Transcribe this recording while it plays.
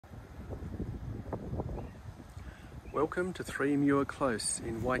Welcome to 3 Muir Close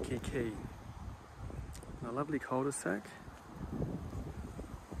in Waikiki. A lovely cul-de-sac,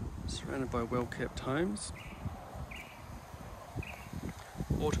 surrounded by well-kept homes.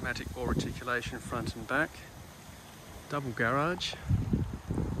 Automatic bore reticulation front and back. Double garage.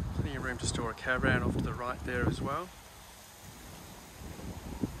 Plenty of room to store a caravan off to the right there as well.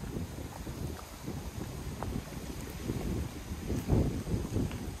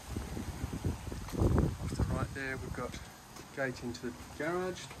 There we've got gate into the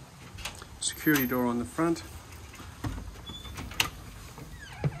garage, security door on the front.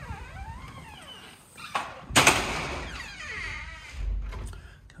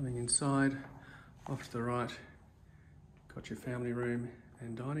 Coming inside, off to the right, got your family room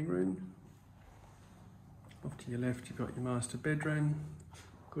and dining room. Off to your left you've got your master bedroom,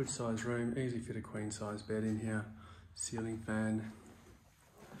 good size room, easy fit a queen size bed in here, ceiling fan,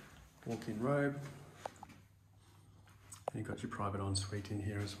 walk-in robe. And you've got your private ensuite in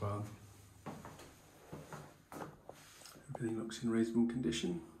here as well. Everything looks in reasonable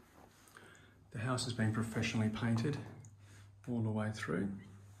condition. The house has been professionally painted all the way through.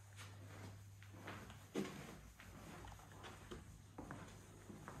 Nice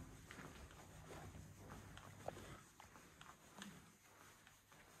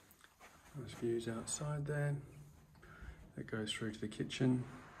views outside there. That goes through to the kitchen.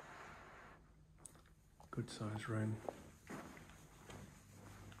 Good size room.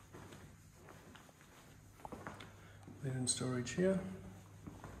 Linen storage here.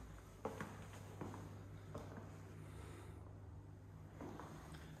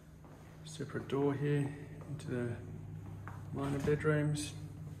 Separate door here into the minor bedrooms.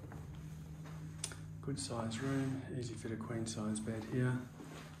 Good size room, easy fit a queen size bed here.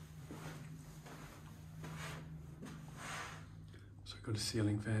 So got a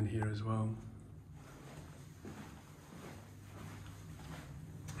ceiling fan here as well.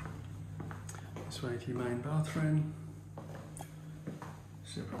 This way to your main bathroom.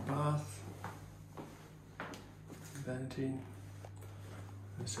 Separate bath, vanity,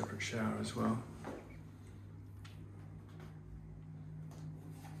 and a separate shower as well.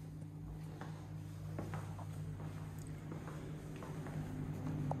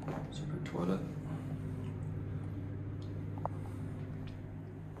 Separate toilet.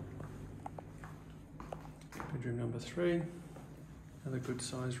 Bedroom number 3, another good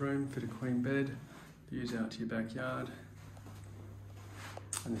size room, fit a queen bed, views out to your backyard.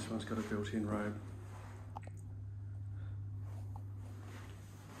 And this one's got a built-in robe.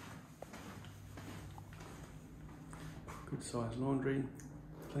 Good size laundry,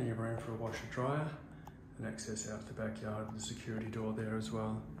 plenty of room for a washer dryer, and access out to the backyard with the security door there as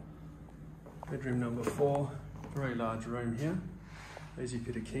well. Bedroom number 4, very large room here. Easy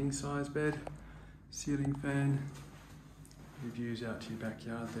fit a king size bed, ceiling fan, your views out to your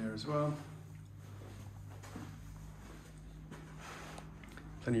backyard there as well.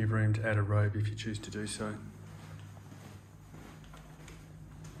 Plenty of room to add a robe if you choose to do so.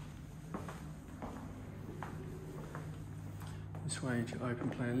 This way into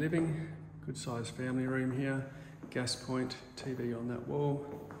open plan living, good sized family room here, gas point, TV on that wall.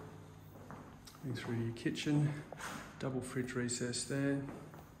 Going through your kitchen, double fridge recess there,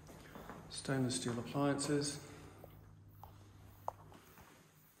 stainless steel appliances.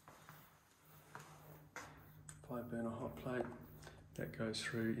 5-burner hot plate. That goes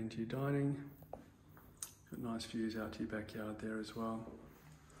through into your dining. Got nice views out to your backyard there as well.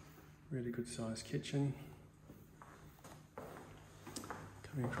 Really good sized kitchen.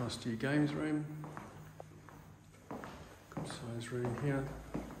 Coming across to your games room. Good sized room here.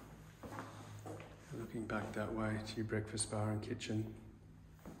 And looking back that way to your breakfast bar and kitchen.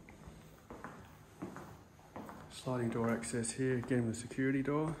 Sliding door access here, again with security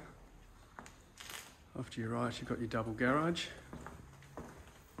door. Off to your right you've got your double garage.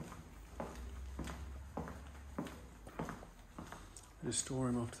 A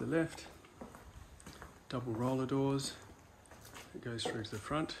storeroom off to the left, double roller doors, it goes through to the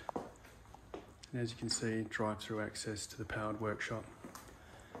front, and as you can see, drive-through access to the powered workshop.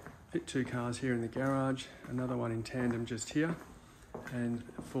 Fit 2 cars here in the garage, another one in tandem just here, and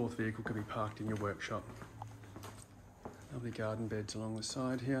a 4th vehicle can be parked in your workshop. Lovely garden beds along the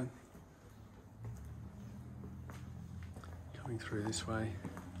side here. Coming through this way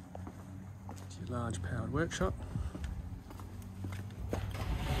to your large powered workshop.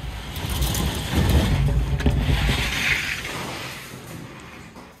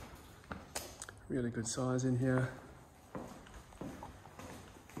 Really good size in here.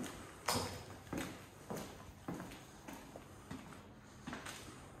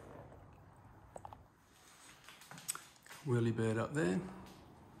 whirlybird up there.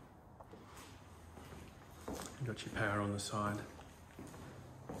 You've got your power on the side.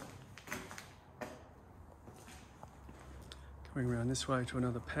 Coming around this way to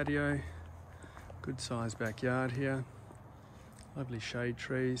another patio. Good sized backyard here. Lovely shade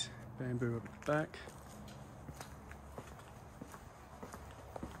trees, bamboo at the back.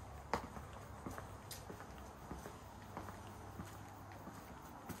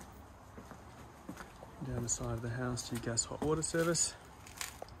 Down the side of the house to your gas hot water service.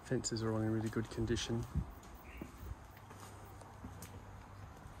 Fences are all in really good condition.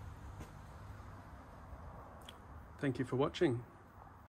 Thank you for watching.